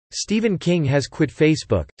Stephen King has quit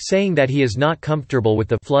Facebook, saying that he is not comfortable with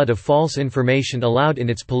the flood of false information allowed in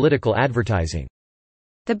its political advertising.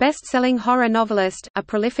 The best-selling horror novelist, a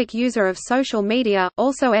prolific user of social media,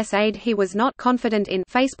 also said he was not confident in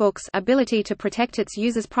Facebook's ability to protect its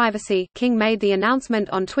users' privacy. King made the announcement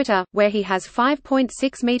on Twitter, where he has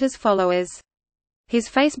 5.6 million followers. His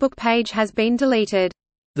Facebook page has been deleted.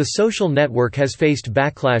 The social network has faced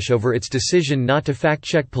backlash over its decision not to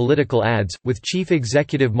fact-check political ads, with chief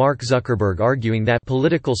executive Mark Zuckerberg arguing that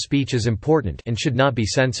political speech is important and should not be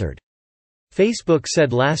censored. Facebook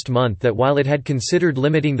said last month that while it had considered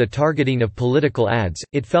limiting the targeting of political ads,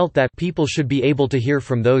 it felt that people should be able to hear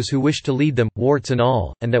from those who wish to lead them, warts and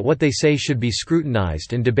all, and that what they say should be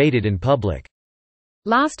scrutinized and debated in public.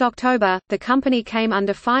 Last October, the company came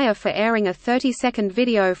under fire for airing a 30-second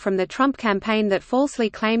video from the Trump campaign that falsely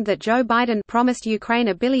claimed that Joe Biden promised Ukraine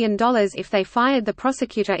 $1 billion if they fired the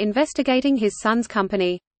prosecutor investigating his son's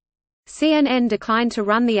company. CNN declined to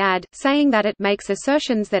run the ad, saying that it makes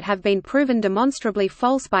assertions that have been proven demonstrably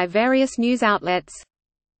false by various news outlets.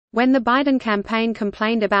 When the Biden campaign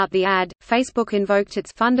complained about the ad, Facebook invoked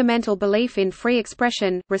its fundamental belief in free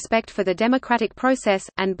expression, respect for the democratic process,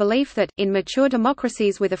 and belief that, in mature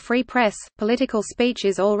democracies with a free press, political speech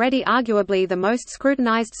is already arguably the most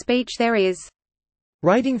scrutinized speech there is.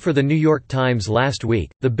 Writing for The New York Times last week,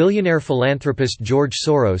 the billionaire philanthropist George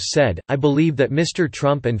Soros said, "I believe that Mr.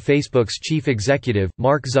 Trump and Facebook's chief executive,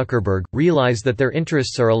 Mark Zuckerberg, realize that their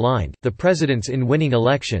interests are aligned, the president's in winning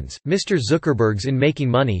elections, Mr. Zuckerberg's in making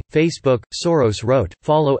money." Facebook, Soros wrote,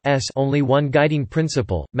 follow only one guiding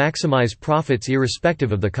principle: maximize profits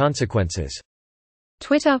irrespective of the consequences.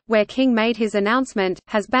 Twitter, where King made his announcement,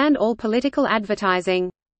 has banned all political advertising.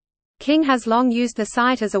 King has long used the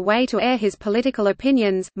site as a way to air his political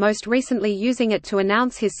opinions, most recently using it to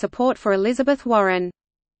announce his support for Elizabeth Warren.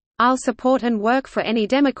 "I'll support and work for any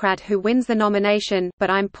Democrat who wins the nomination, but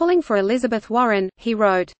I'm pulling for Elizabeth Warren," he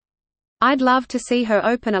wrote. "I'd love to see her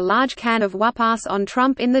open a large can of whoop-ass on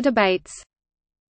Trump in the debates."